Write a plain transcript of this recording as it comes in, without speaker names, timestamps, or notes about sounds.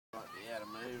how to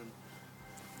move.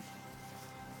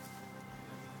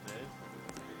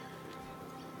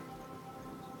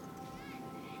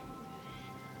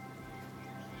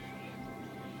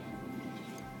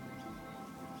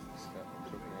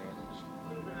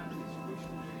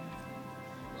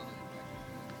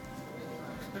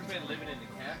 Could have been living in the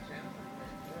couch, hasn't it?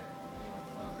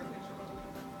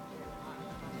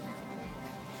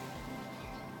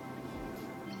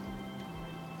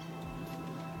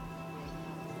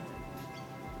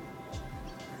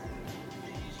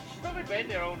 Probably been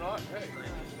there all night too.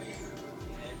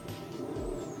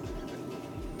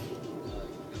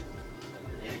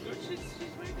 Yeah, good. She's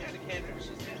moved down to Canberra. She's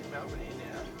down in Melbourne here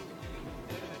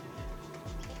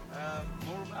now.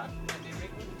 More about down near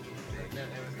Ringwood. Down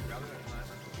there with my brother at the moment.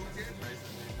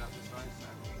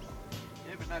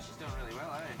 Yeah, but no, she's doing really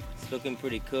well, eh? It's looking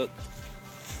pretty cooked.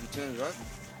 You turn it over.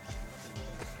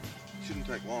 Shouldn't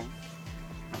take long.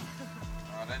 Oh,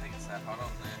 I don't think it's that hot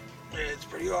on there. Yeah, it's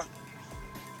pretty hot.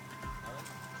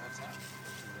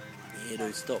 Yeah,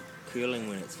 it'll stop cooling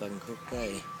when it's fucking cooked,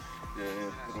 eh? Yeah,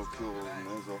 it'll kill all the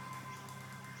nose off.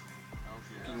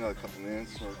 Give another couple of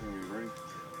minutes so it's going to be ready.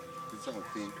 It's something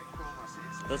thin.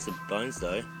 Lots of bones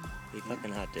though. They're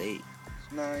fucking hard to eat.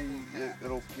 No,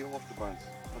 it'll peel off the bones.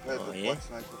 I've had the black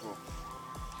snake before.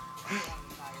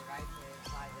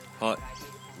 Hot.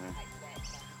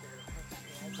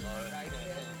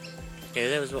 Yeah,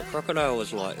 that was what crocodile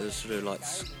was like. It was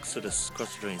sort of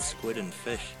cross between squid and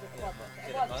fish.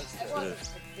 Sort of.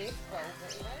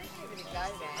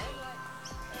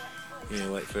 Yeah,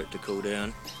 wait for it to cool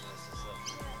down.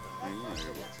 Hang on, I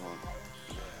got what time.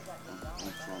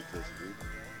 One time tastes good.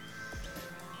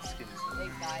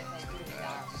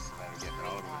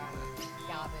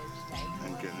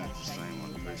 I'm getting it the same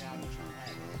one based on the time.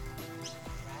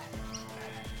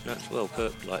 No, it's well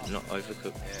cooked, like not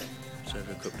overcooked. If it's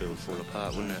overcooked, it would fall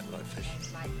apart, wouldn't it? Like fish.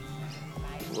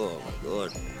 Whoa, my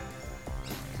god.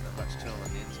 Not much tell on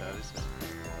the inside, is there?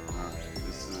 No,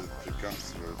 this is the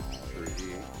guts are through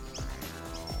here.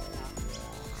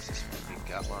 It's just a big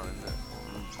gut line, isn't it?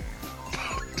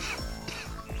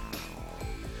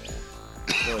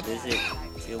 God, is it?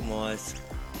 Field mice,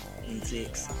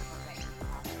 insects.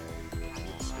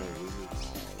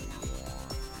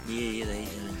 Yeah, they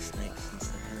eat snakes and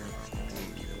stuff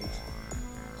like that.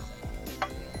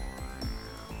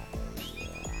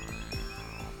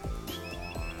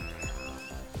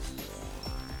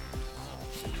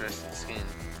 Interesting skin.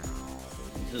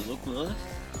 Does it look nice?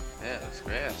 Yeah, it looks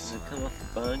gross. Does it come off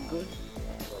the bone good?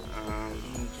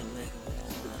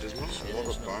 There's not a lot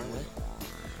of bone.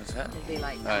 What's that? It'd be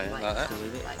like, Oh, yeah, like that?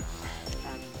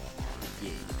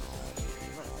 Yeah.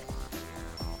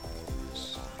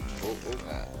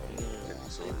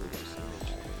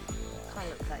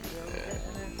 Kind of looks like you a bit,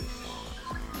 doesn't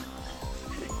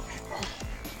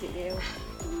it?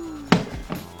 Yeah.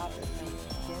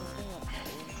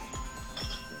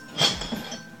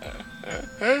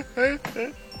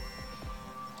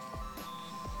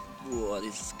 Whoa,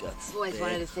 this is guts. I've always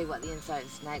wanted to see what the inside of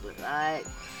a snake looked like.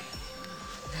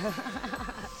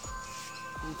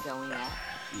 You filming that?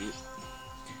 Yep.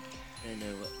 I don't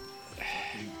know what.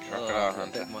 Crocodile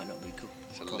hunter. That might not be cooked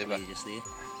It's a properly liver. just there.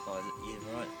 Oh, is it?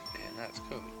 Yeah, right. Yeah, that's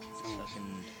cool. It's a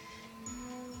fucking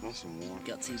Nice and warm.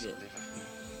 gutsy bit.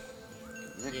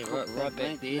 Is Yeah, cooked right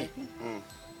back there. Yeah,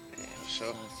 sure.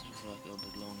 Oh, it's just like a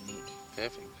big long neck.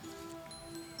 Perfect.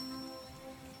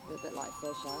 A bit like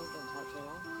fish, eh? Don't take too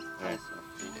long. Yeah.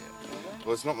 Yeah,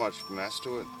 Well, it's not much mass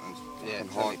to it. yeah, And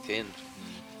it's only hot. thin.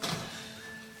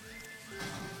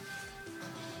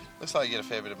 Looks like you get a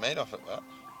fair bit of meat off it, but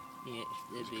Yeah,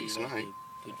 that'd be big like snake.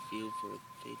 a good feed for a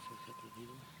couple of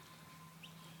people.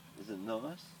 Is it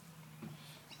nice?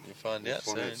 you'll find We'll out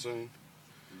find soon. out soon.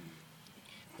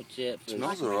 Watch out for.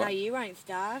 Smells No, alright. you won't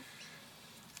starve.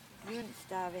 You won't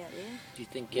starve out there. Do you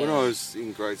think? When I was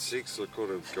in grade 6, I caught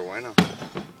a goanna.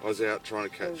 I was out trying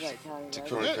to catch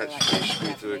fish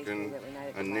with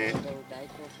a net.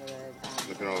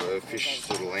 Looking at a fish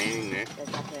sort of landing there.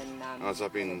 I was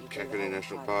up in Kakadu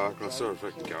National Park and I saw a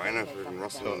fucking goanna fucking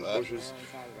rustling in the bushes.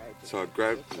 So I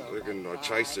grabbed it and I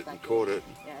chased it and caught it.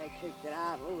 Yeah, they cooked it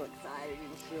up, all excited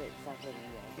and shit.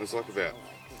 It was like about,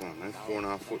 I don't know,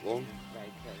 4.5 foot long.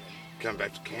 Come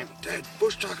back to camp, Dad,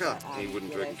 bush tucker! He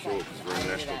wouldn't direct kill it because we're in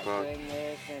a national park.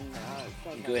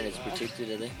 Iguana's protected,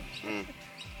 are they? Mm.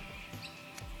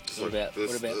 What about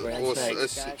brown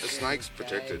snakes? A snake's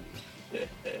protected.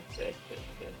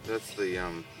 That's the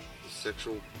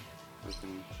sexual.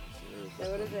 Fucking, So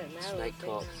what is it now? Snake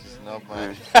cock. Snob,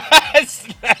 mate.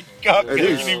 Snake cock. It Look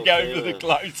is. at him go for the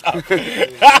close up.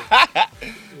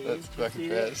 it That's fucking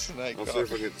bad. Snake I'll cock. see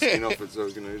if I can get the skin off it so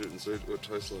we can eat it and see what it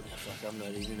tastes like. Fuck, I'm not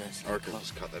eating that I snake reckon cock.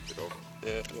 just cut that bit off. Yeah,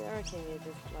 Yeah, I reckon you're just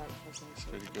like fucking it's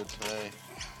pretty good to me.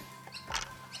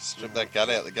 Strip that gut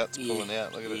out. The gut's pulling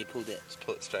out. Look at Yeah, it. pull that. Just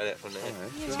pull it straight out from there.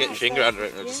 Yeah. Just get your finger under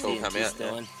it and it'll just all Yeah, come out. just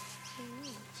Yeah. one.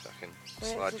 Fucking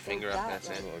Well, slide it's your just finger like up and that,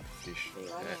 that's it. Like fish.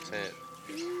 Yeah, that's it.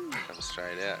 Comes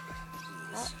straight out.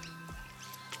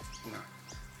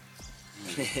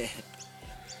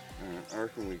 I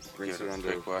reckon we rinse Give it it a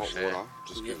under quick hot wash, water. yeah.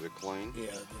 Just give it a clean. Yeah,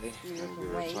 okay. You And look give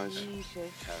it a away, taste. you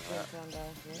should drink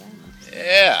under,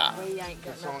 Yeah. We ain't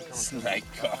got nothing. Snake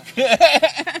cock.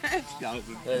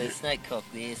 Well, there's snake cock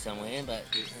there somewhere, but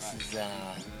this is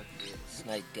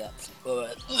snake guts.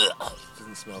 Alright.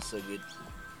 Doesn't smell so good.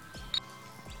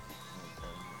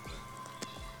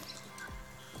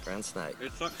 Brown snake.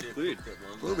 It's like squid.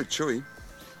 A little bit chewy,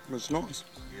 but it's nice.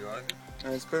 You like it?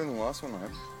 And it's better than the last one, mate.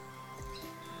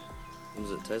 What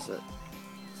does it taste like?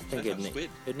 I think Tastes like squid.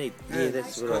 it'd need. Yeah, Yeah, that's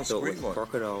it's what I kinda thought with squid-like.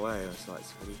 crocodile way. It's like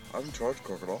squiddy. I haven't tried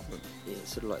crocodile, but Yeah,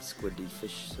 it's sort of like squiddy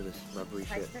fish, sort of rubbery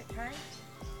shit. Taste it, Craig?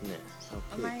 Yeah, I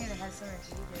I'll might puke. need to have some of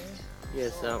you do.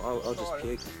 Yes, I'll just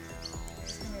puke.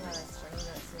 It's gonna be one of those 20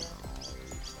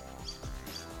 minutes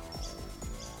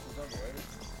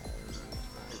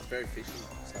It's very fishy.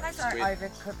 It's now. like Those are squid.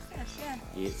 overcooked fish, yeah.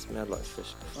 Yeah, it smelled like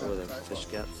fish before the fish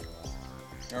guts.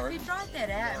 If you dried that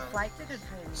out and flaked it, it'd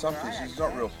probably be some right, fish, it's actually.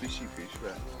 not real fishy fish,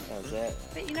 but How's that?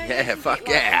 But you know, Yeah, you fuck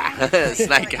get, like, yeah. like,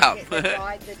 Snake you up. get the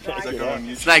dried they go on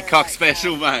YouTube. Snake cock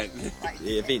special, mate.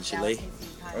 Yeah, eventually.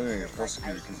 I don't think it's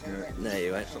prosecuted because you're going to No,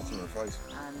 you won't. shots in the face.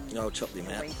 I'll chop them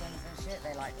out. Norwegians and shit,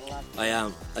 they like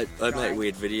love I make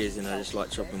weird videos and I just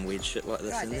like chopping weird shit like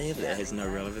this in there that has no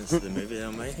relevance to the movie that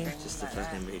I'm making, just to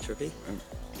fucking be trippy.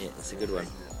 Yeah, it's a good one.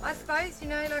 I suppose, you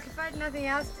know, like if I had nothing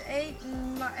else to eat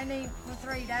and eat for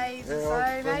 3 days or Yeah, so,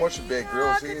 I've been maybe, watching Bear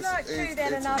Grylls. I could He's- like he's- chew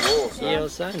that it's enough. raw, so- Yeah, I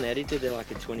was saying that he did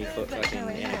like a 20-foot fucking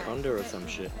anaconda or some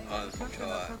shit. Oh, it's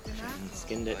killer. And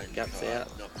skinned it, guts out,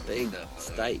 big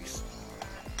steaks.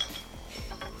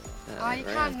 Oh, you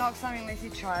can't knock something unless you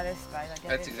try it, I suppose. I get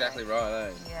That's it. exactly right,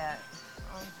 eh? Yeah.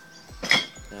 I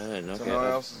don't know, So I'd no one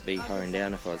else is- be hoeing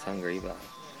down if I was hungry, but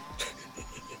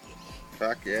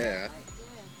Fuck yeah.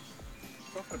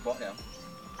 Fuck the bot now.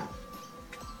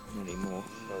 not anymore.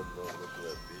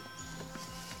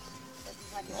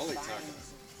 Molly tuck.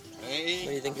 What do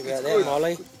Hey. you think about that,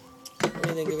 Molly? What do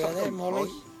you think about that, Molly?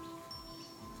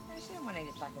 She don't want to eat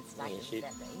a fucking snake. Yeah, She's she-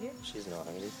 that big. She's not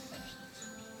hungry.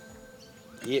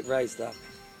 Yet raised up.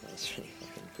 That's really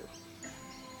fucking cool.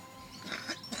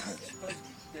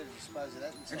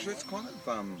 Actually, it's kind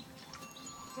of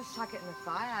Just chuck it in the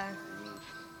fire.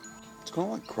 it's kind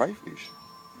of like crayfish.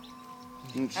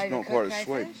 It's not Overcooked quite as sweet.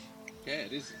 crayfish? Yeah,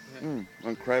 it is.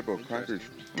 Like crab or crayfish.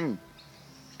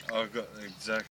 I've got the exact